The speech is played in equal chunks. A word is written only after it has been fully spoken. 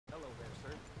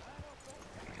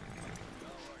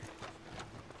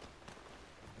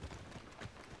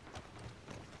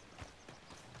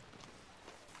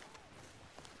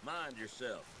Mind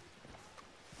yourself.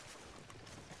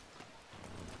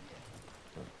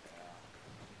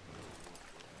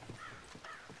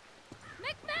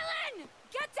 McMillan!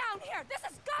 Get down here! This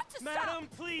has got to stop! Madam,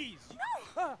 please!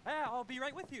 No! I'll be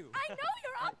right with you. I know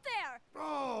you're up there!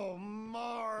 Oh,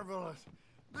 marvelous.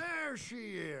 There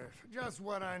she is. Just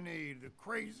what I need. The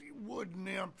crazy wood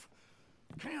nymph.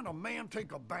 Can't a man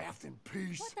take a bath in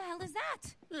peace? What the hell is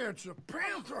that? It's a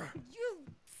panther. You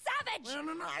savage! And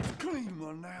a nice clean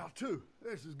one now, too.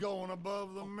 This is going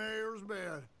above the mayor's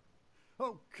bed.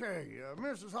 Okay,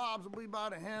 Mrs. Hobbs will be by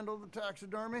to handle the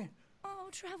taxidermy. Oh,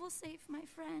 travel safe, my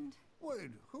friend.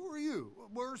 Wait, who are you?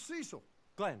 Where's Cecil?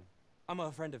 Glenn, I'm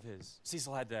a friend of his.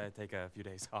 Cecil had to take a few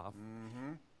days off.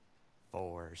 Mm-hmm.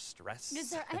 For stress. Is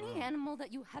there any animal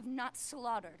that you have not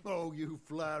slaughtered? Oh, you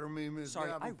flatter me, Miss Sorry,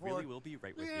 Davenport. I really will be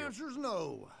right with you. The answer's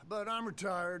no, but I'm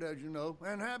retired, as you know,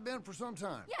 and have been for some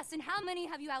time. Yes, and how many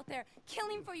have you out there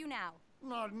killing for you now?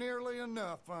 Not nearly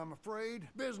enough, I'm afraid.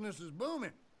 Business is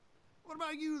booming. What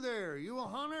about you there? You a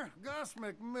hunter? Gus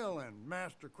McMillan,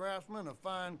 master craftsman of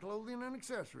fine clothing and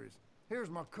accessories. Here's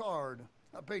my card.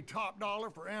 I pay top dollar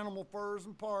for animal furs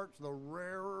and parts. The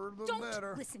rarer, the better.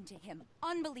 Don't listen to him.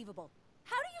 Unbelievable.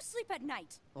 How do you sleep at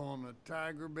night? On the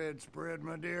tiger bedspread,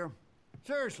 my dear.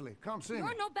 Seriously, come see me.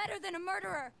 You're no better than a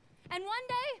murderer. And one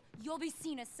day, you'll be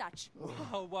seen as such.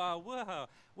 Whoa.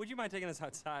 Would you mind taking us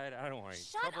outside? I don't want to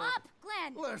Shut up,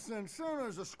 Glenn! Listen, soon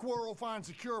as a squirrel finds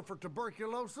a cure for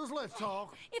tuberculosis, let's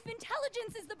talk. If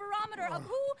intelligence is the barometer of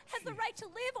who has the right to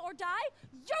live or die,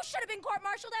 you should have been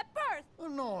court-martialed at birth!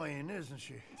 Annoying, isn't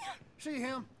she? See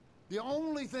him? The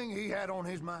only thing he had on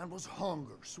his mind was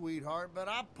hunger, sweetheart, but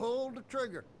I pulled the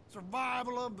trigger.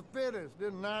 Survival of the fittest,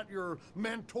 isn't that your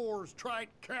mentor's trite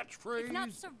catchphrase? It's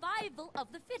not survival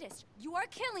of the fittest. You are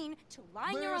killing to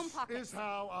line your own pockets. This is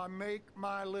how I make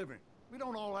my living. We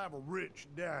don't all have a rich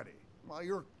daddy. While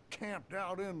you're camped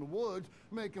out in the woods,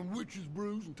 making witch's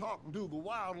brews and talking to the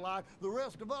wildlife, the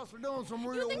rest of us are doing some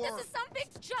real work. You think this is some big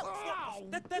joke? Oh,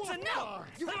 That's what enough!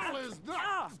 the hell is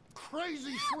that?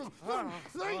 Crazy shrew.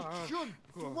 They should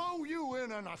throw you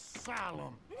in an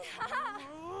asylum.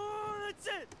 Oh, that's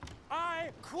it!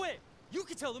 I quit! You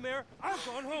can tell the mayor I've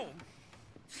gone home.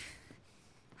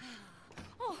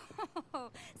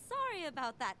 Oh, sorry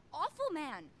about that awful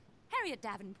man. Harriet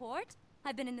Davenport.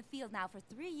 I've been in the field now for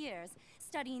 3 years,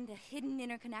 studying the hidden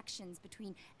interconnections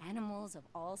between animals of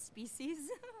all species.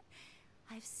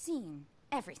 I've seen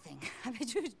everything.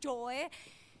 Joy,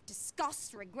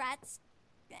 disgust, regrets,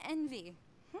 envy.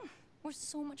 We're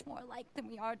so much more alike than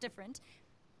we are different.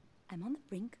 I'm on the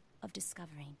brink of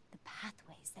discovering the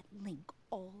pathways that link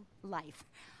all life.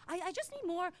 I just need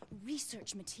more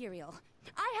research material.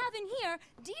 I have in here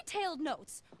detailed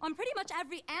notes on pretty much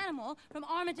every animal from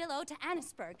armadillo to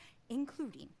Annisburg,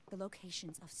 including the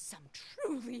locations of some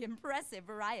truly impressive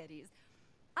varieties.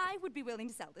 I would be willing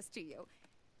to sell this to you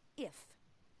if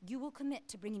you will commit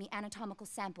to bringing me anatomical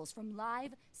samples from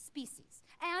live species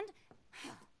and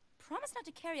promise not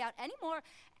to carry out any more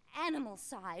animal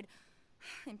side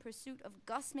in pursuit of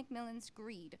Gus McMillan's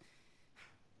greed.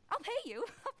 I'll pay you,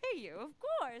 of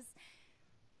course.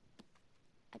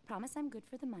 I promise I'm good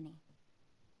for the money.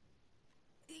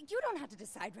 You don't have to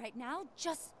decide right now,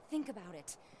 just think about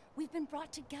it. We've been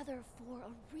brought together for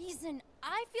a reason.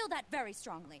 I feel that very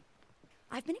strongly.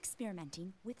 I've been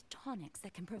experimenting with tonics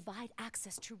that can provide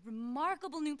access to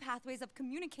remarkable new pathways of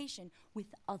communication with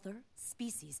other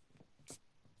species.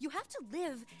 You have to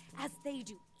live as they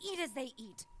do, eat as they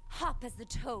eat, hop as the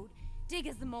toad, dig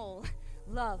as the mole,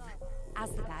 love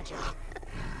as the badger.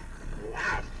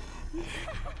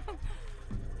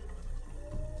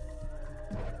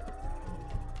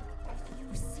 If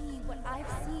you see what I've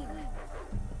seen,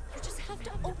 you just have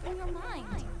to open your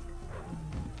mind.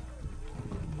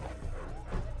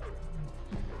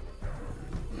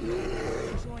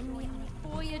 Join me on a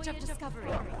voyage of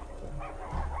discovery.